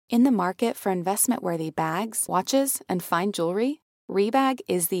In the market for investment-worthy bags, watches, and fine jewelry, Rebag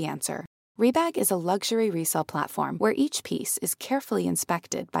is the answer. Rebag is a luxury resale platform where each piece is carefully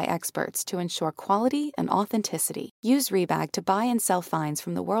inspected by experts to ensure quality and authenticity. Use Rebag to buy and sell finds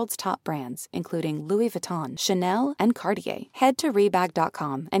from the world's top brands, including Louis Vuitton, Chanel, and Cartier. Head to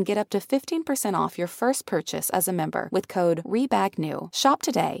Rebag.com and get up to 15% off your first purchase as a member with code REBAGNEW. Shop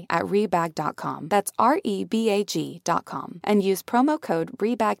today at Rebag.com. That's REBAG.com. And use promo code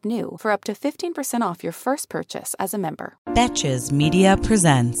REBAGNEW for up to 15% off your first purchase as a member. Betches Media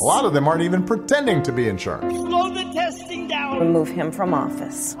presents. A lot of them aren't even pretending to be in charge. Slow the testing down. Remove him from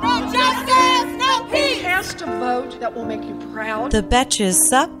office. No justice, no peace. Cast a vote that will make you proud. The Betches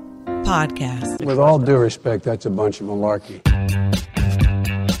Sup Podcast. With all due respect, that's a bunch of malarkey.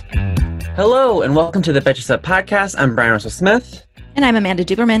 Hello, and welcome to the Betches Sup Podcast. I'm Brian Russell Smith. And I'm Amanda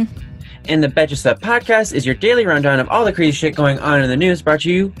Duberman. And the Betches Sup Podcast is your daily rundown of all the crazy shit going on in the news, brought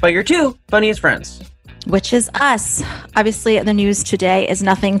to you by your two funniest friends. Which is us. Obviously, the news today is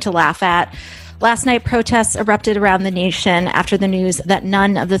nothing to laugh at. Last night, protests erupted around the nation after the news that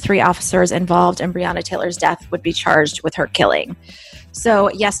none of the three officers involved in Breonna Taylor's death would be charged with her killing. So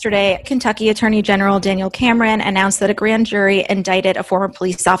yesterday, Kentucky Attorney General Daniel Cameron announced that a grand jury indicted a former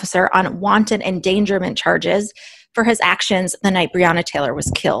police officer on wanton endangerment charges for his actions the night Breonna Taylor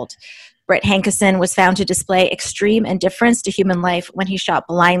was killed. Brett Hankison was found to display extreme indifference to human life when he shot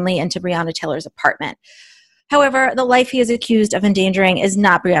blindly into Breonna Taylor's apartment. However, the life he is accused of endangering is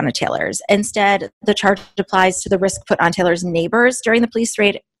not Breonna Taylor's. Instead, the charge applies to the risk put on Taylor's neighbors during the police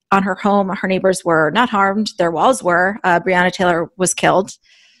raid on her home. Her neighbors were not harmed. Their walls were. Breonna Taylor was killed.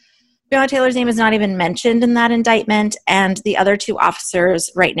 Breonna Taylor's name is not even mentioned in that indictment, and the other two officers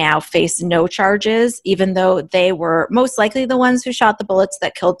right now face no charges, even though they were most likely the ones who shot the bullets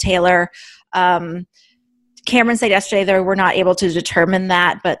that killed Taylor. Cameron said yesterday they were not able to determine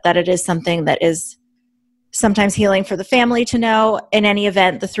that, but that it is something that is sometimes healing for the family to know. In any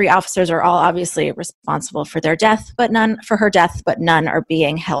event, the three officers are all obviously responsible for their death, but none are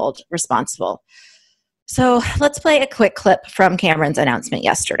being held responsible. So let's play a quick clip from Cameron's announcement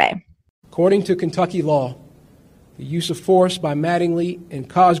yesterday. According to Kentucky law, the use of force by Mattingly and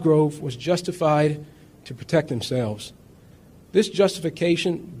Cosgrove was justified to protect themselves. This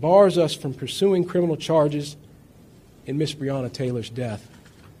justification bars us from pursuing criminal charges in Miss Breonna Taylor's death.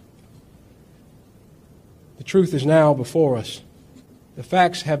 The truth is now before us. The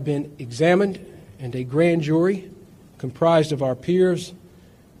facts have been examined, and a grand jury comprised of our peers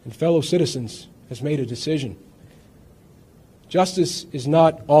and fellow citizens has made a decision. Justice is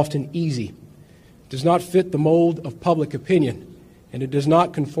not often easy. It does not fit the mold of public opinion, and it does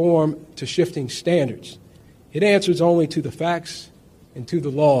not conform to shifting standards. It answers only to the facts and to the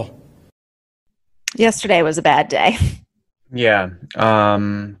law. Yesterday was a bad day. Yeah.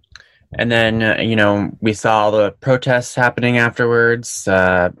 And then, we saw all the protests happening afterwards.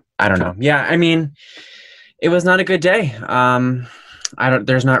 I don't know. Yeah, I mean, it was not a good day.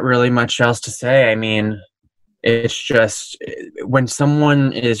 There's not really much else to say. I mean, it's just when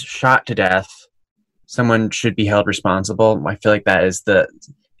someone is shot to death, someone should be held responsible. I feel like that is if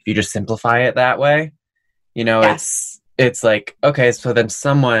you just simplify it that way, yes. It's like, okay, so then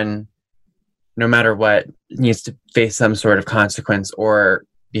someone, no matter what, needs to face some sort of consequence or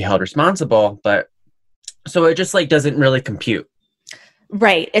be held responsible. But so it just doesn't really compute.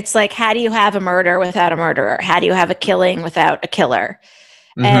 Right. It's like, how do you have a murder without a murderer? How do you have a killing without a killer?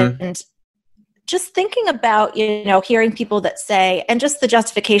 Mm-hmm. And just thinking about, hearing people that say, and just the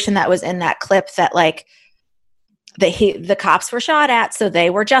justification that was in that clip that the cops were shot at, so they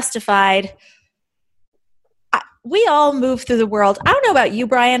were justified. We all move through the world. I don't know about you,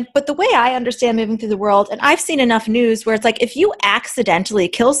 Brian, but the way I understand moving through the world, and I've seen enough news where it's like, if you accidentally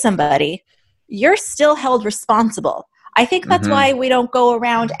kill somebody, you're still held responsible. I think that's why we don't go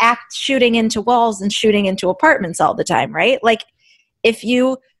around shooting into walls and shooting into apartments all the time, right? Like, if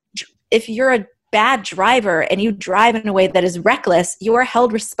you're a bad driver and you drive in a way that is reckless, you are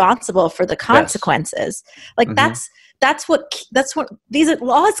held responsible for the consequences. Yes. Like that's what these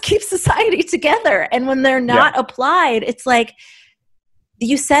laws keep society together. And when they're not applied, it's like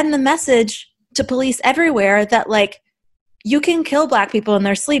you send the message to police everywhere that you can kill Black people in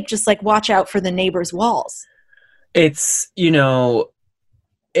their sleep, just watch out for the neighbor's walls. It's, and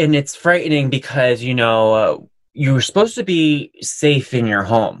it's frightening because, you're supposed to be safe in your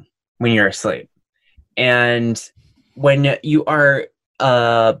home when you're asleep. And when you are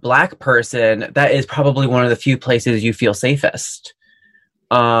a Black person, that is probably one of the few places you feel safest.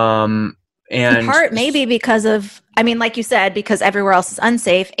 And in part, maybe because of, like you said, because everywhere else is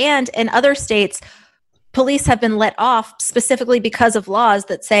unsafe. And in other states, police have been let off specifically because of laws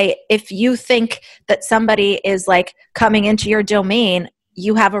that say if you think that somebody is like coming into your domain,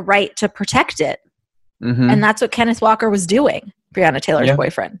 you have a right to protect it. Mm-hmm. And that's what Kenneth Walker was doing, Breonna Taylor's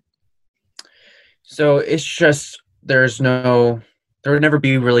boyfriend. So it's just, there would never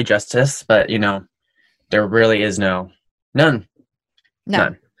be really justice, but there really is none.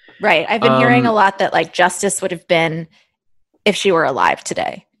 Right. I've been hearing a lot that like justice would have been if she were alive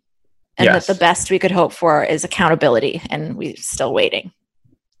today. And that the best we could hope for is accountability, and we're still waiting.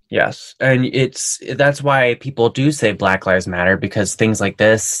 Yes. And that's why people do say Black Lives Matter, because things like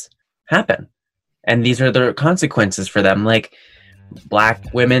this happen. And these are the consequences for them. Like, Black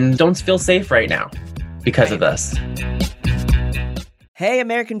women don't feel safe right now because of this. Hey,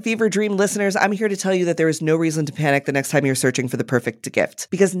 American Fever Dream listeners, I'm here to tell you that there is no reason to panic the next time you're searching for the perfect gift,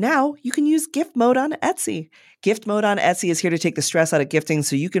 because now you can use gift mode on Etsy. Gift mode on Etsy is here to take the stress out of gifting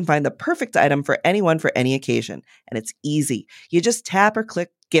so you can find the perfect item for anyone for any occasion. And it's easy. You just tap or click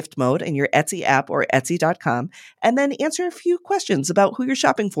gift mode in your Etsy app or Etsy.com, and then answer a few questions about who you're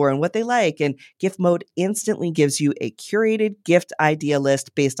shopping for and what they like. And gift mode instantly gives you a curated gift idea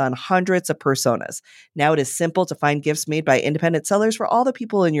list based on hundreds of personas. Now it is simple to find gifts made by independent sellers for all the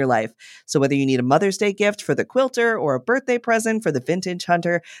people in your life. So whether you need a Mother's Day gift for the quilter or a birthday present for the vintage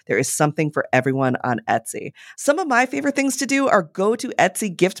hunter, there is something for everyone on Etsy. Some of my favorite things to do are go to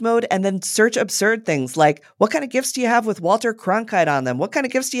Etsy gift mode and then search absurd things like, what kind of gifts do you have with Walter Cronkite on them? What kind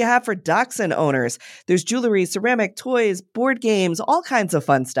of gifts do you have for dachshund owners? There's jewelry, ceramic, toys, board games, all kinds of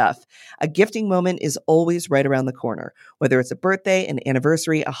fun stuff. A gifting moment is always right around the corner, whether it's a birthday, an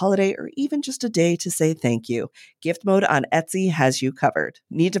anniversary, a holiday, or even just a day to say thank you. Gift mode on Etsy has you covered.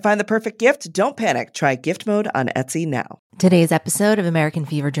 Need to find the perfect gift? Don't panic. Try gift mode on Etsy now. Today's episode of American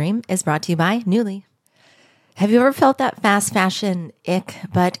Fever Dream is brought to you by Nuuly. Have you ever felt that fast fashion ick,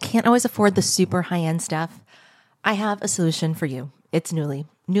 but can't always afford the super high-end stuff? I have a solution for you. It's Nuuly.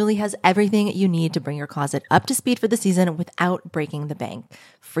 Nuuly has everything you need to bring your closet up to speed for the season without breaking the bank.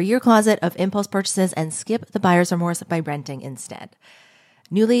 Free your closet of impulse purchases and skip the buyer's remorse by renting instead.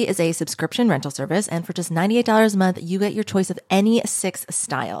 Nuuly is a subscription rental service, and for just $98 a month, you get your choice of any 6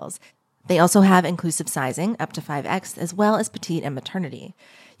 styles. They also have inclusive sizing, up to 5X, as well as petite and maternity.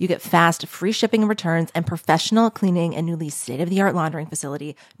 You get fast, free shipping and returns, and professional cleaning and Nuuly's state-of-the-art laundering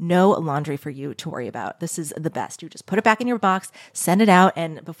facility. No laundry for you to worry about. This is the best. You just put it back in your box, send it out,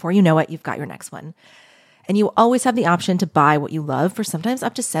 and before you know it, you've got your next one. And you always have the option to buy what you love for sometimes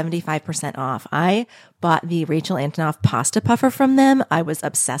up to 75% off. I bought the Rachel Antonoff pasta puffer from them. I was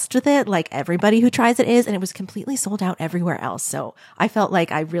obsessed with it, like everybody who tries it is, and it was completely sold out everywhere else. So I felt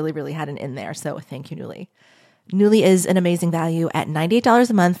like I really, really had an in there. So thank you, Nuuly. Nuuly is an amazing value at $98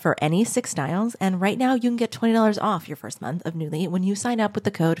 a month for any 6 styles. And right now you can get $20 off your first month of Nuuly when you sign up with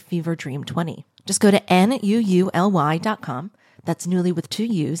the code FEVERDREAM20. Just go to NUULY.com. That's Nuuly with 2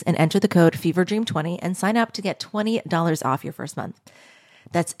 U's, and enter the code FEVERDREAM20 and sign up to get $20 off your first month.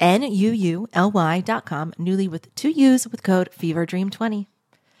 That's NUULY.com, Nuuly with 2 U's with code FEVERDREAM20.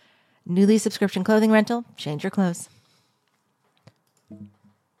 Nuuly subscription clothing rental. Change your clothes.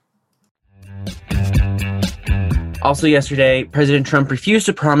 Also yesterday, President Trump refused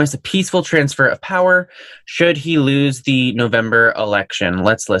to promise a peaceful transfer of power should he lose the November election.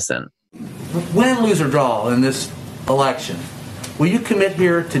 Let's listen. Win, lose, or draw in this election, will you commit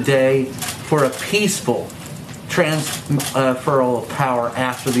here today for a peaceful transferal of power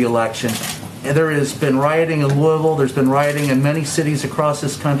after the election? There has been rioting in Louisville. There's been rioting in many cities across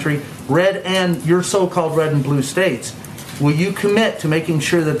this country, red and your so-called red and blue states. Will you commit to making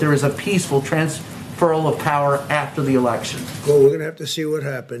sure that there is a peaceful transferal of power after the election? Well, we're going to have to see what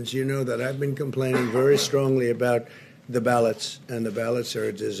happens. You know that I've been complaining very strongly about the ballots, and the ballots are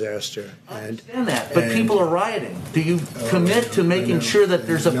a disaster. I understand that, but people are rioting. Do you commit to making sure that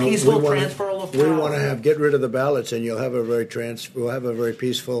there's a peaceful transferal of power? We want to get rid of the ballots, and we'll have a very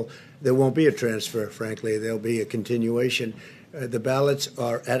peaceful. There won't be a transfer, frankly. There'll be a continuation. The ballots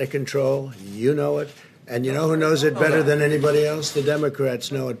are out of control. You know it, and you know who knows it better than anybody else? The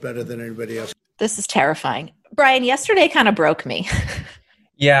Democrats know it better than anybody else. This is terrifying. Brian, yesterday kind of broke me.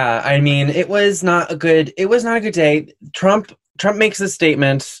 Yeah, I mean, it was not a good day. Trump makes a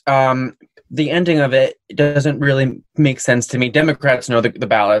statement. The ending of it doesn't really make sense to me. Democrats know the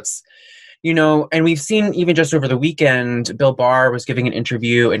ballots, and we've seen even just over the weekend, Bill Barr was giving an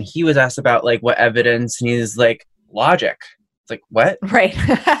interview and he was asked about like what evidence, and he's like, logic. It's like, what? Right.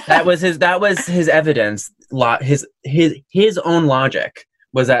 that was his evidence. His own logic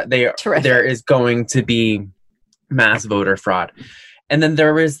was that there is going to be mass voter fraud. And then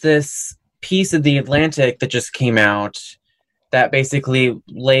there was this piece of The Atlantic that just came out that basically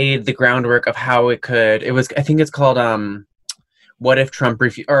laid the groundwork of how I think it's called What If Trump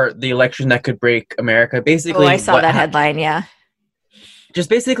or the election that could break America. Basically, I saw that headline. Yeah. Just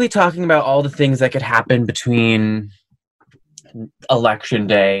basically talking about all the things that could happen between election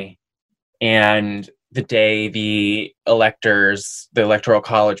day and the day the electoral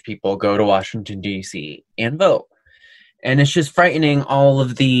college people go to Washington, D.C. and vote. And it's just frightening, all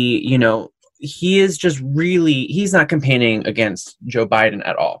of the, he's not campaigning against Joe Biden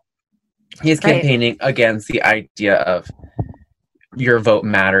at all. He is campaigning against the idea of your vote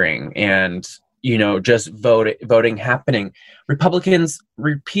mattering and, just voting happening. Republicans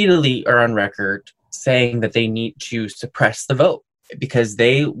repeatedly are on record saying that they need to suppress the vote because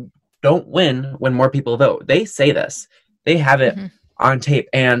they don't win when more people vote. They say this. They have it on tape.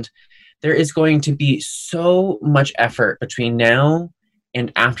 And there is going to be so much effort between now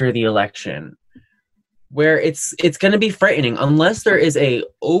and after the election where it's going to be frightening unless there is a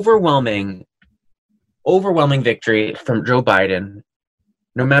overwhelming victory from Joe Biden.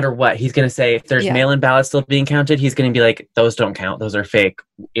 No matter what, he's going to say, if there's mail-in ballots still being counted, he's going to be like, those don't count. Those are fake,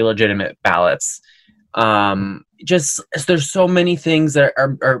 illegitimate ballots. There's so many things that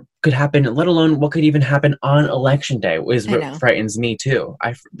are could happen, let alone what could even happen on election day is what frightens me too.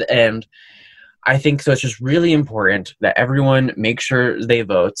 I think so. It's just really important that everyone make sure they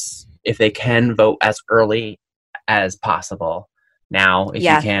votes if they can vote as early as possible. Now, if you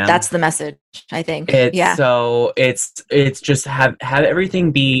can, that's the message. I think. So it's just have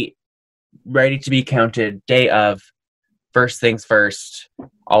everything be ready to be counted day of, first things first,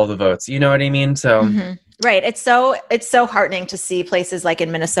 all the votes. You know what I mean? So. Right. It's so heartening to see places like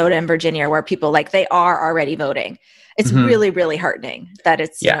in Minnesota and Virginia where people they are already voting. It's really, really heartening that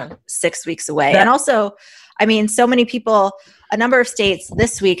it's 6 weeks away. And also, so many people, a number of states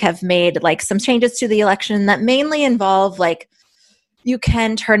this week have made some changes to the election that mainly involve you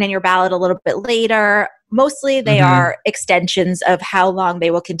can turn in your ballot a little bit later. Mostly they are extensions of how long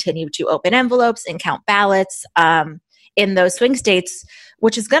they will continue to open envelopes and count ballots in those swing states,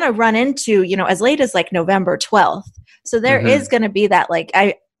 which is going to run into, as late as November 12th. So there is going to be that,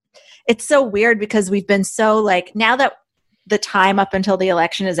 it's so weird because we've been so now that the time up until the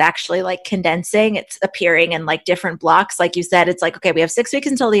election is actually condensing, it's appearing in different blocks. Like you said, it's okay, we have 6 weeks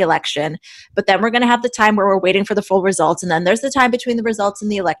until the election, but then we're going to have the time where we're waiting for the full results. And then there's the time between the results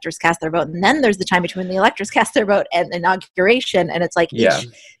and the electors cast their vote. And then there's the time between the electors cast their vote and inauguration. And it's each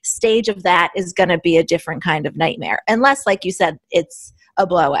stage of that is going to be a different kind of nightmare. Unless, like you said, it's a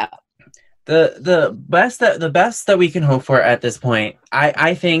blowout. The best that we can hope for at this point,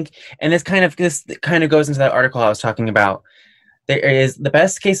 I think, and this kind of goes into that article I was talking about. There is the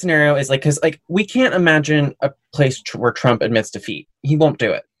best case scenario is because we can't imagine a place where Trump admits defeat. He won't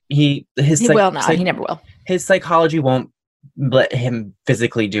do it. He will not. He never will. His psychology won't let him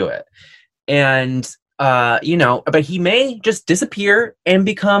physically do it, and but he may just disappear and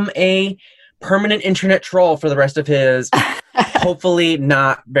become a permanent internet troll for the rest of his hopefully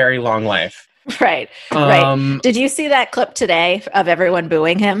not very long life. Right. Did you see that clip today of everyone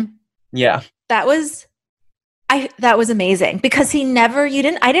booing him? Yeah. That was amazing because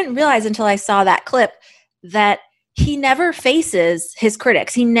I didn't realize until I saw that clip that he never faces his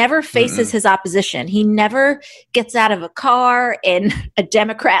critics. He never faces his opposition. He never gets out of a car in a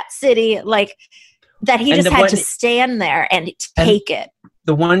Democrat city that. He just had to stand there and take it.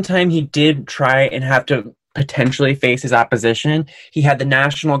 The one time he did try and have to potentially face his opposition, he had the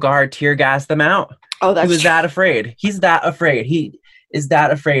National Guard tear gas them out. Oh, he was that afraid. He's that afraid. He is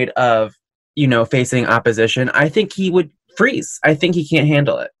that afraid of, facing opposition. I think he would freeze. I think he can't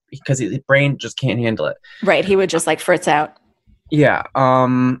handle it because his brain just can't handle it. Right. He would just fritz out. Yeah.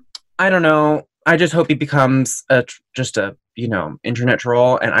 I don't know. I just hope he becomes just a internet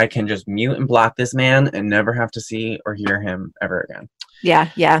troll and I can just mute and block this man and never have to see or hear him ever again.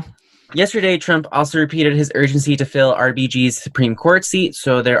 Yeah. Yesterday, Trump also repeated his urgency to fill RBG's Supreme Court seat.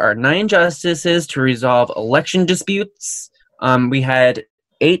 So there are 9 justices to resolve election disputes. We had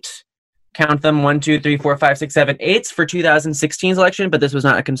 8, count them, 1, 2, 3, 4, 5, 6, 7, 8 for 2016's election, but this was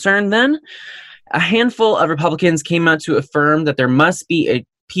not a concern then. A handful of Republicans came out to affirm that there must be a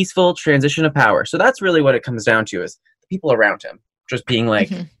peaceful transition of power. So that's really what it comes down to, is the people around him just being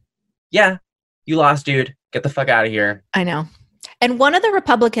yeah, you lost, dude. Get the fuck out of here. I know. And one of the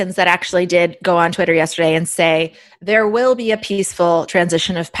Republicans that actually did go on Twitter yesterday and say there will be a peaceful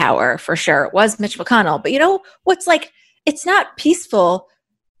transition of power for sure was Mitch McConnell. But what's it's not peaceful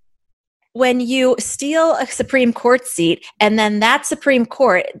when you steal a Supreme Court seat and then that Supreme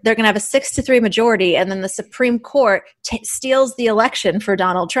Court, they're going to have a 6-3 majority, and then the Supreme Court steals the election for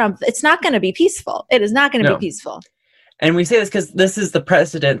Donald Trump. It's not going to be peaceful. It is not going to be peaceful. And we say this because this is the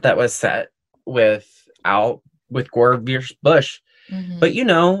precedent that was set with Gore versus Bush. Mm-hmm. But, you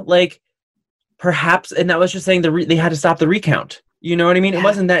know, like perhaps, and that was just saying they had to stop the recount. You know what I mean? Yeah. It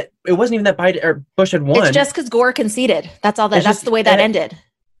wasn't even that Biden or Bush had won. It's just because Gore conceded. That's all that's the way that ended.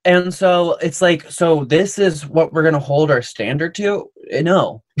 And so it's like, so this is what we're going to hold our standard to?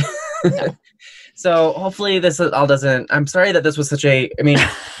 No. So hopefully this all doesn't, I'm sorry that this was such a, I mean,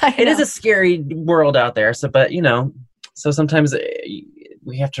 it is a scary world out there. So, but you know, so sometimes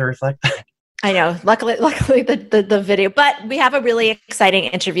we have to reflect that. I know. Luckily the video, but we have a really exciting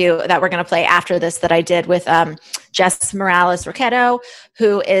interview that we're going to play after this that I did with Jess Morales Rocketto,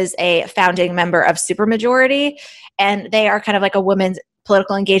 who is a founding member of Supermajority. And they are kind of like a women's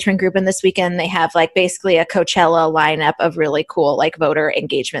political engagement group. And this weekend they have like basically a Coachella lineup of really cool like voter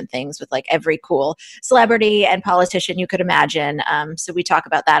engagement things with like every cool celebrity and politician you could imagine. So we talk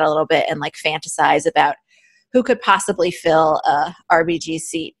about that a little bit and like fantasize about who could possibly fill a RBG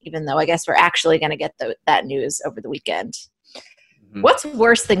seat, even though I guess we're actually going to get that news over the weekend. Mm-hmm. What's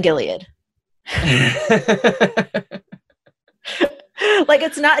worse than Gilead? Like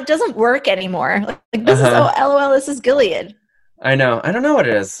it doesn't work anymore. Like this is LOL, this is Gilead. I know. I don't know what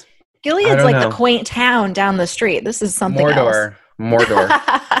it is. Gilead's like the quaint town down the street. This is something else. Mordor.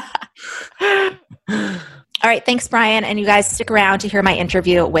 All right. Thanks, Brian. And you guys stick around to hear my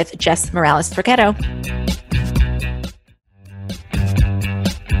interview with Jess Morales Rocketto.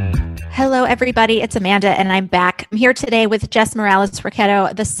 Hello, everybody. It's Amanda, and I'm back. I'm here today with Jess Morales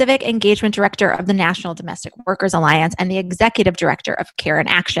Rocketto, the Civic Engagement Director of the National Domestic Workers Alliance and the Executive Director of Care in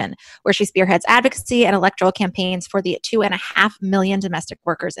Action, where she spearheads advocacy and electoral campaigns for the 2.5 million domestic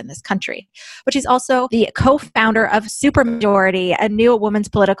workers in this country. But she's also the co-founder of Supermajority, a new women's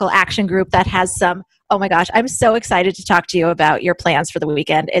political action group that has some, oh my gosh, I'm so excited to talk to you about your plans for the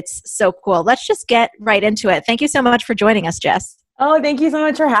weekend. It's so cool. Let's just get right into it. Thank you so much for joining us, Jess. Oh, thank you so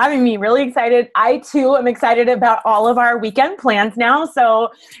much for having me. Really excited. I, too, am excited about all of our weekend plans now, so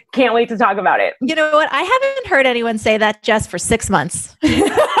can't wait to talk about it. You know what? I haven't heard anyone say that just for 6 months.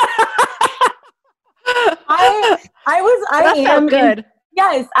 I am good.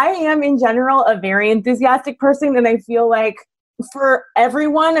 Yes, I am in general a very enthusiastic person, and I feel like for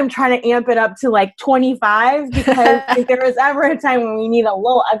everyone, I'm trying to amp it up to like 25 because if there was ever a time when we need a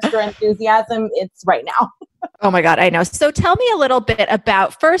little extra enthusiasm, it's right now. Oh my God, I know. So tell me a little bit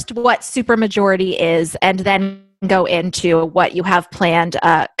about first what Supermajority is, and then go into what you have planned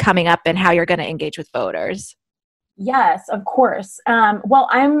coming up and how you're going to engage with voters. Yes, of course. Well,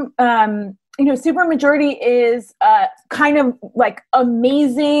 I'm, Supermajority is kind of like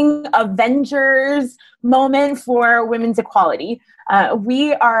amazing Avengers moment for women's equality.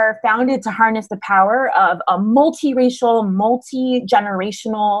 We are founded to harness the power of a multiracial,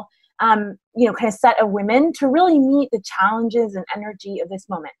 multi-generational, kind of set of women to really meet the challenges and energy of this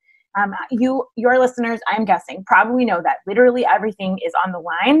moment. Your listeners, I'm guessing, probably know that literally everything is on the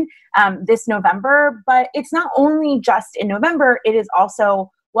line this November, but it's not only just in November, it is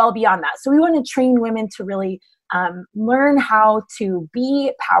also well beyond that. So we want to train women to really learn how to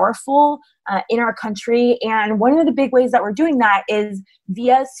be powerful in our country. And one of the big ways that we're doing that is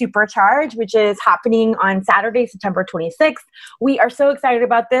via Supercharge, which is happening on Saturday, September 26th. We are so excited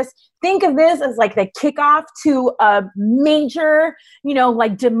about this. Think of this as like the kickoff to a major,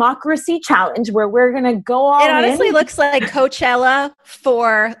 like democracy challenge where we're going to go all in. It honestly looks like Coachella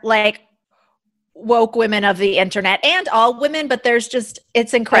for like woke women of the internet and all women, but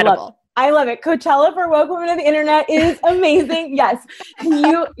it's incredible. I love it. Coachella for woke women of the internet is amazing. Yes.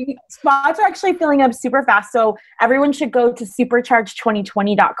 Spots are actually filling up super fast. So everyone should go to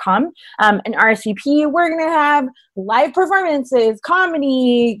supercharge2020.com and RSVP. We're going to have live performances,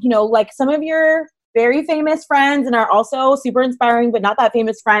 comedy, like some of your very famous friends and are also super inspiring, but not that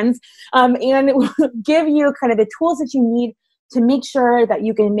famous friends. And it will give you kind of the tools that you need to make sure that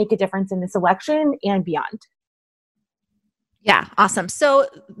you can make a difference in this election and beyond. Yeah, awesome. So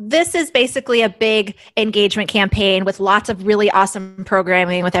this is basically a big engagement campaign with lots of really awesome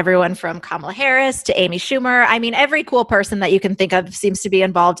programming with everyone from Kamala Harris to Amy Schumer. I mean, every cool person that you can think of seems to be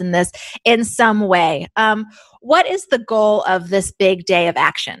involved in this in some way. What is the goal of this big day of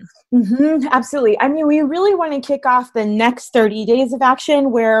action? Mm-hmm, absolutely. I mean, we really want to kick off the next 30 days of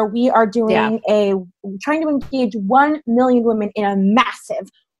action where we are doing trying to engage 1 million women in a massive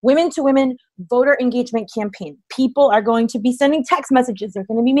women-to-women voter engagement campaign. People are going to be sending text messages. They're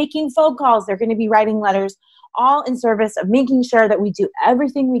going to be making phone calls. They're going to be writing letters, all in service of making sure that we do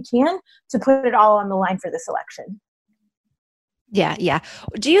everything we can to put it all on the line for this election. Yeah, yeah.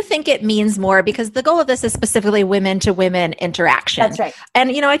 Do you think it means more because the goal of this is specifically women to women interaction? That's right. And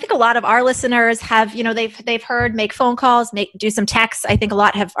I think a lot of our listeners have, they've heard make phone calls, do some texts. I think a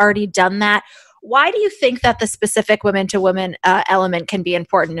lot have already done that. Why do you think that the specific women to women element can be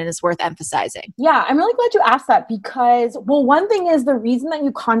important and is worth emphasizing? Yeah, I'm really glad you asked that because, well, one thing is the reason that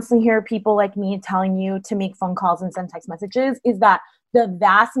you constantly hear people like me telling you to make phone calls and send text messages is that the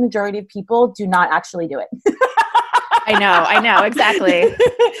vast majority of people do not actually do it. I know, exactly.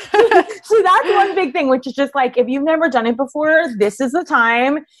 So that's one big thing, which is just like, if you've never done it before, this is the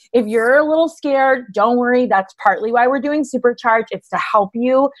time. If you're a little scared, don't worry. That's partly why we're doing Supercharge. It's to help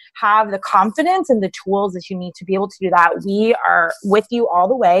you have the confidence and the tools that you need to be able to do that. We are with you all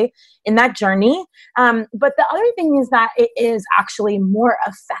the way in that journey. But the other thing is that it is actually more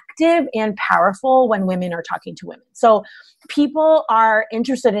effective and powerful when women are talking to women. So people are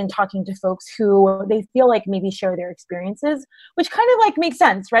interested in talking to folks who they feel like maybe share their experiences, which kind of like makes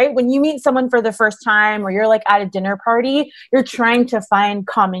sense, right? When you meet someone for the first time or you're like at a dinner party, you're trying to find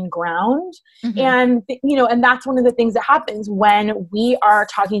common ground. Mm-hmm. And that's one of the things that happens when we are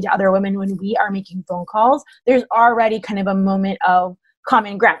talking to other women, when we are making phone calls, there's already kind of a moment of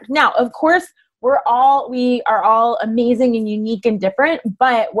common ground. Now, of course, we are all amazing and unique and different.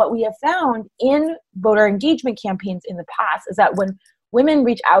 But what we have found in voter engagement campaigns in the past is that when women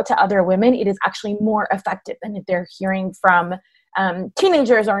reach out to other women, it is actually more effective than if they're hearing from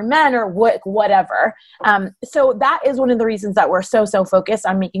teenagers or men or whatever. So that is one of the reasons that we're so focused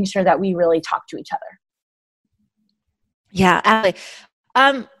on making sure that we really talk to each other. Yeah, absolutely.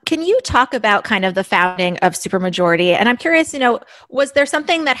 Can you talk about kind of the founding of Supermajority? And I'm curious, was there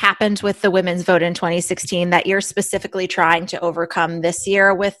something that happened with the women's vote in 2016 that you're specifically trying to overcome this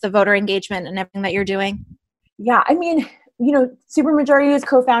year with the voter engagement and everything that you're doing? Yeah, I mean, Supermajority is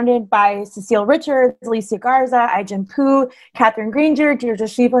co-founded by Cecile Richards, Alicia Garza, Ai-jen Poo, Catherine Granger, Deirdre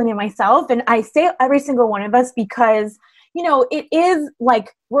Shevlin, and myself. And I say every single one of us because it is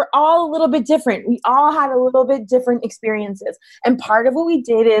like we're all a little bit different. We all had a little bit different experiences. And part of what we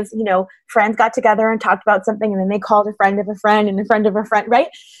did is, friends got together and talked about something, and then they called a friend of a friend and a friend of a friend, right?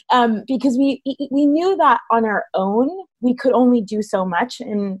 Because we knew that on our own, we could only do so much.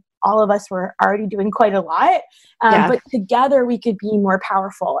 And all of us were already doing quite a lot. But together we could be more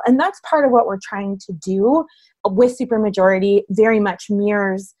powerful. And that's part of what we're trying to do with Supermajority, very much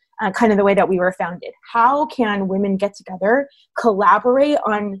mirrors kind of the way that we were founded. How can women get together, collaborate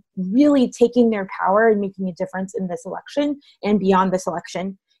on really taking their power and making a difference in this election and beyond this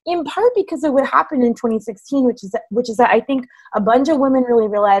election? In part because of what happened in 2016, which is that I think a bunch of women really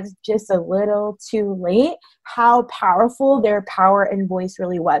realized just a little too late how powerful their power and voice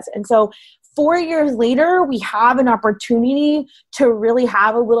really was. And so 4 years later, we have an opportunity to really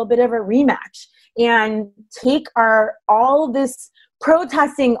have a little bit of a rematch and take all of this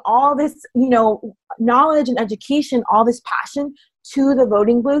protesting, all this, knowledge and education, all this passion to the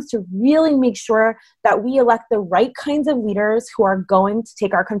voting booths to really make sure that we elect the right kinds of leaders who are going to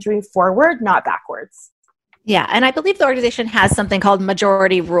take our country forward, not backwards. Yeah. And I believe the organization has something called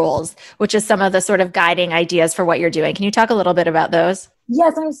Majority Rules, which is some of the sort of guiding ideas for what you're doing. Can you talk a little bit about those?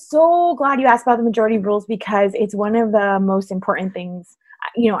 Yes, I'm so glad you asked about the Majority Rules because it's one of the most important things,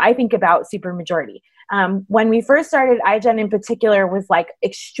 I think about Supermajority. When we first started, Ai-jen in particular was like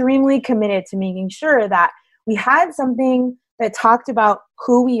extremely committed to making sure that we had something that talked about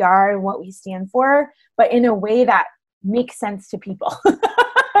who we are and what we stand for, but in a way that makes sense to people.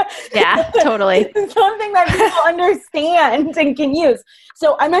 Yeah, totally. Something that people understand and can use.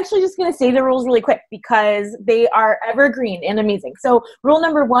 So I'm actually just going to say the rules really quick because they are evergreen and amazing. So rule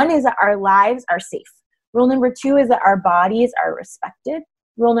number 1 is that our lives are safe. Rule number 2 is that our bodies are respected.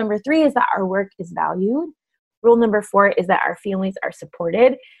 Rule number 3 is that our work is valued. Rule number 4 is that our families are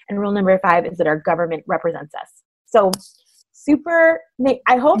supported. And rule number 5 is that our government represents us. So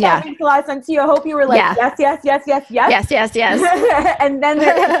I hope that makes a lot of sense to you. I hope you were like, yes. And then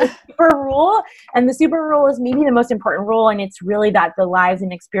there's the super rule. And the super rule is maybe the most important rule. And it's really that the lives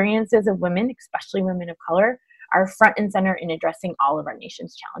and experiences of women, especially women of color, are front and center in addressing all of our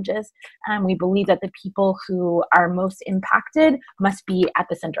nation's challenges. We believe that the people who are most impacted must be at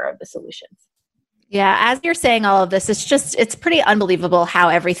the center of the solutions. Yeah, as you're saying all of this, it's pretty unbelievable how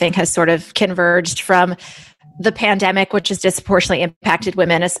everything has sort of converged from the pandemic, which has disproportionately impacted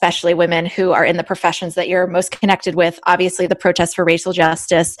women, especially women who are in the professions that you're most connected with. Obviously, the protests for racial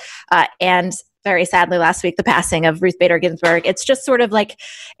justice and very sadly last week, the passing of Ruth Bader Ginsburg. It's just sort of like,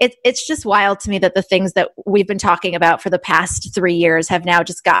 it's just wild to me that the things that we've been talking about for the past 3 years have now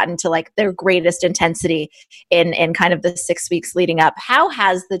just gotten to like their greatest intensity in kind of the 6 weeks leading up. How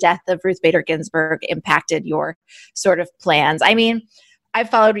has the death of Ruth Bader Ginsburg impacted your sort of plans? I mean, I've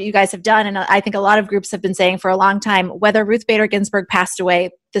followed what you guys have done, and I think a lot of groups have been saying for a long time, whether Ruth Bader Ginsburg passed away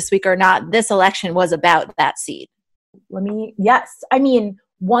this week or not, this election was about that seat. Yes. I mean,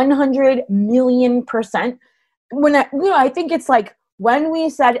 100 million%. I think it's like when we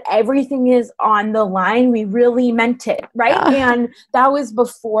said everything is on the line, we really meant it, right? Yeah. And that was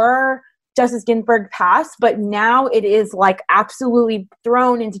before Justice Ginsburg passed, but now it is like absolutely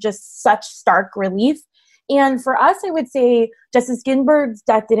thrown into just such stark relief. And for us, I would say Justice Ginsburg's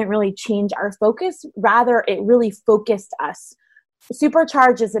death didn't really change our focus. Rather, it really focused us.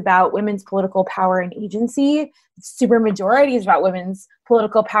 Supercharge is about women's political power and agency. Supermajority is about women's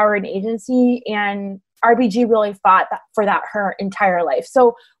political power and agency. And RBG really fought for that her entire life.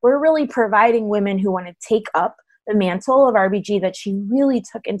 So we're really providing women who want to take up the mantle of RBG that she really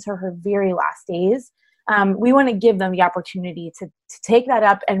took into her very last days. We want to give them the opportunity to take that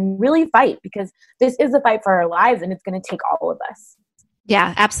up and really fight, because this is a fight for our lives and it's going to take all of us.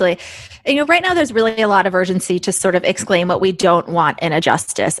 Yeah, absolutely. Right now there's really a lot of urgency to sort of exclaim what we don't want in a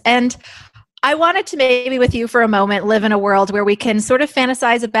justice. And I wanted to maybe with you for a moment live in a world where we can sort of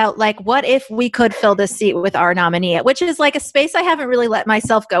fantasize about like, what if we could fill this seat with our nominee, which is like a space I haven't really let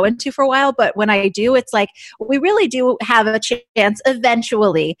myself go into for a while. But when I do, it's like, we really do have a chance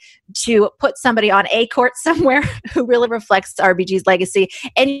eventually to put somebody on a court somewhere who really reflects RBG's legacy.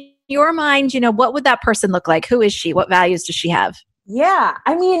 And in your mind, what would that person look like? Who is she? What values does she have? Yeah,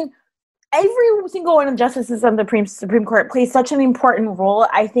 I mean, every single one of justices on the Supreme Court plays such an important role,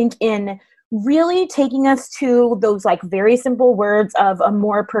 I think, in really taking us to those like very simple words of a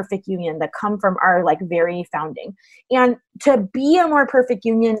more perfect union that come from our like very founding. And to be a more perfect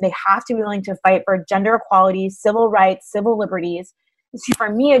union, they have to be willing to fight for gender equality, civil rights, civil liberties. So for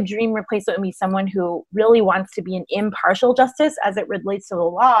me, a dream replacement would be someone who really wants to be an impartial justice as it relates to the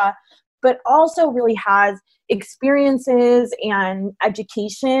law, but also really has experiences and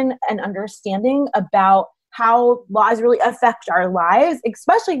education and understanding about how laws really affect our lives,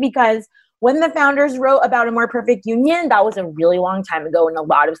 especially because when the founders wrote about a more perfect union, that was a really long time ago, and a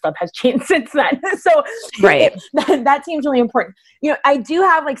lot of stuff has changed since then. So right. that seems really important. I do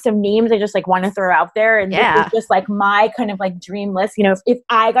have like some names I just like want to throw out there, and this is just like my kind of like dream list. If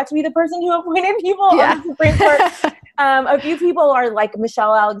I got to be the person who appointed people on the Supreme Court, a few people are like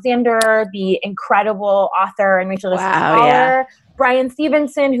Michelle Alexander, the incredible author and racial justice scholar. Yeah. Brian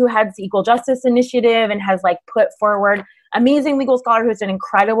Stevenson, who heads the Equal Justice Initiative and has like put forward amazing legal scholar who's done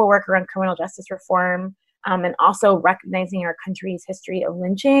incredible work around criminal justice reform, and also recognizing our country's history of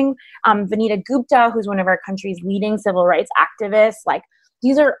lynching. Vanita Gupta, who's one of our country's leading civil rights activists. Like,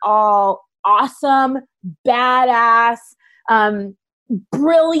 these are all awesome, badass,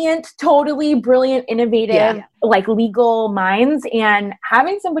 brilliant, totally brilliant, innovative, like legal minds. And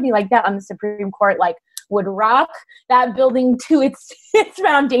having somebody like that on the Supreme Court, like, would rock that building to its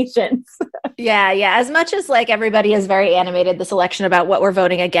foundations. Yeah. As much as like everybody is very animated this election about what we're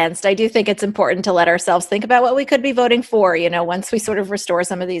voting against, I do think it's important to let ourselves think about what we could be voting for, once we sort of restore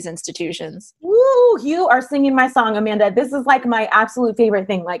some of these institutions. Woo, you are singing my song, Amanda. This is like my absolute favorite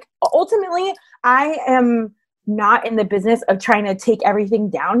thing. Like, ultimately, I am not in the business of trying to take everything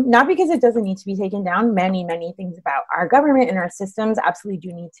down, not because it doesn't need to be taken down. Many, many things about our government and our systems absolutely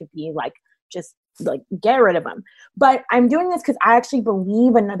do need to be like, just like get rid of them. But I'm doing this because I actually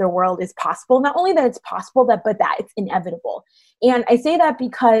believe another world is possible. Not only that it's possible, but that it's inevitable. And I say that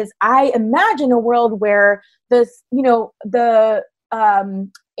because I imagine a world where this, the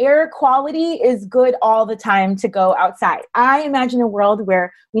air quality is good all the time to go outside. I imagine a world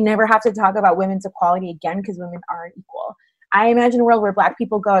where we never have to talk about women's equality again because women aren't equal. I imagine a world where Black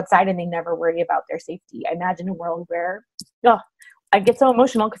people go outside and they never worry about their safety. I imagine a world where, I get so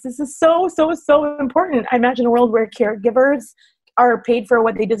emotional because this is so, so, so important. I imagine a world where caregivers are paid for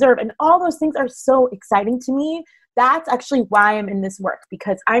what they deserve. And all those things are so exciting to me. That's actually why I'm in this work,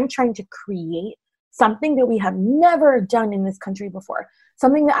 because I'm trying to create something that we have never done in this country before.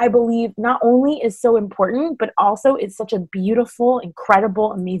 Something that I believe not only is so important, but also is such a beautiful,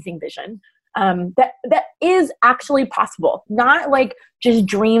 incredible, amazing vision. That is actually possible. Not like just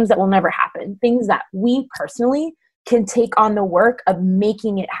dreams that will never happen. Things that we personally can take on the work of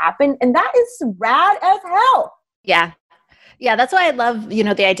making it happen. And that is rad as hell. Yeah. Yeah, that's why I love,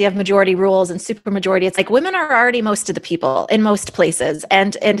 the idea of majority rules and supermajority. It's like women are already most of the people in most places.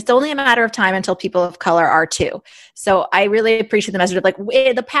 And it's only a matter of time until people of color are too. So I really appreciate the message of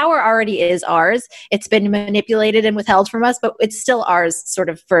the power already is ours. It's been manipulated and withheld from us, but it's still ours sort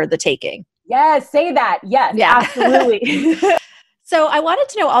of for the taking. Yes, say that. Yes, yeah. Absolutely. So I wanted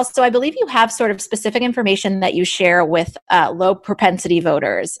to know also, I believe you have sort of specific information that you share with low propensity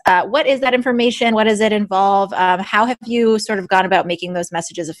voters. What is that information? What does it involve? How have you sort of gone about making those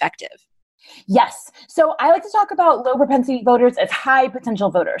messages effective? Yes. So I like to talk about low propensity voters as high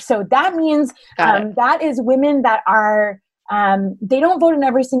potential voters. So that means that is women that are, they don't vote in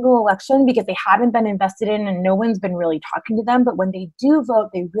every single election because they haven't been invested in and no one's been really talking to them. But when they do vote,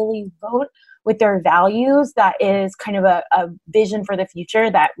 they really vote with their values. That is kind of a vision for the future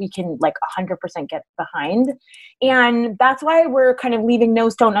that we can 100% get behind. And that's why we're kind of leaving no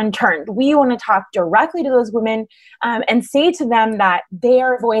stone unturned. We want to talk directly to those women and say to them that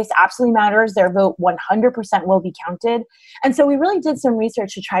their voice absolutely matters. Their vote 100% will be counted. And so we really did some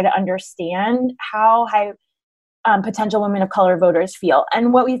research to try to understand how high potential women of color voters feel.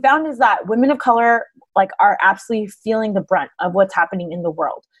 And what we found is that women of color are absolutely feeling the brunt of what's happening in the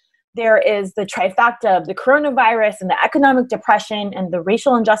world. There is the trifecta of the coronavirus and the economic depression and the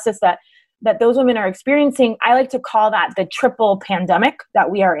racial injustice that those women are experiencing. I like to call that the triple pandemic that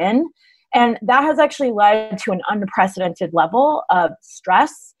we are in. And that has actually led to an unprecedented level of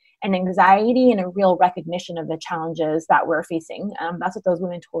stress and anxiety and a real recognition of the challenges that we're facing. That's what those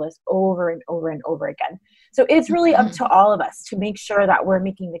women told us over and over and over again. So it's really up to all of us to make sure that we're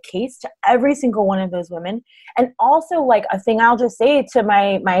making the case to every single one of those women. And also a thing I'll just say to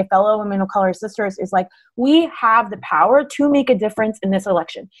my fellow women of color sisters is we have the power to make a difference in this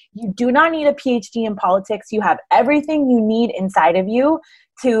election. You do not need a PhD in politics. You have everything you need inside of you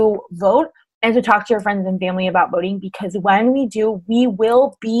to vote and to talk to your friends and family about voting, because when we do, we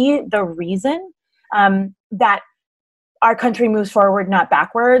will be the reason that our country moves forward, not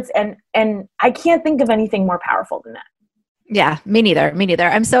backwards. And I can't think of anything more powerful than that. Yeah, me neither.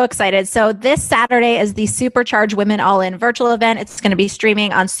 I'm so excited. So this Saturday is the Supercharge Women All In virtual event. It's going to be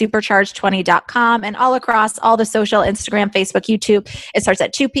streaming on supercharge20.com and all across all the social, Instagram, Facebook, YouTube. It starts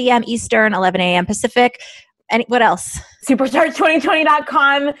at 2 p.m. Eastern, 11 a.m. Pacific. And what else?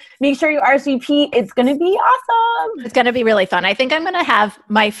 Supercharge2020.com. Make sure you RSVP. It's going to be awesome. It's going to be really fun. I think I'm going to have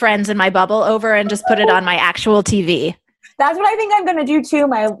my friends in my bubble over and just put it on my actual TV. That's what I think I'm going to do too.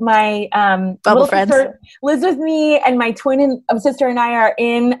 My bubble friends sister lives with me, and my twin sister and I are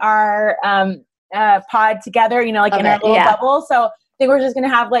in our pod together, in our little bubble. So I think we're just going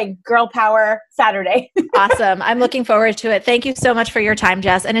to have girl power Saturday. Awesome. I'm looking forward to it. Thank you so much for your time,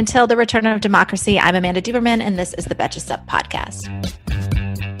 Jess. And until the return of democracy, I'm Amanda Duberman, and this is the Betches Sup Podcast.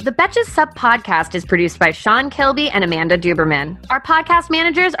 The Betches Sup Podcast is produced by Sean Kilby and Amanda Duberman. Our podcast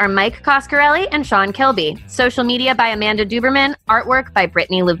managers are Mike Coscarelli and Sean Kilby. Social media by Amanda Duberman. Artwork by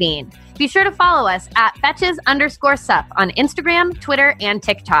Brittany Levine. Be sure to follow us at Betches_Sup on Instagram, Twitter, and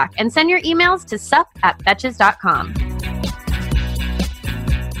TikTok. And send your emails to sup@betches.com.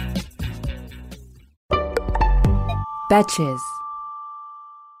 Betches.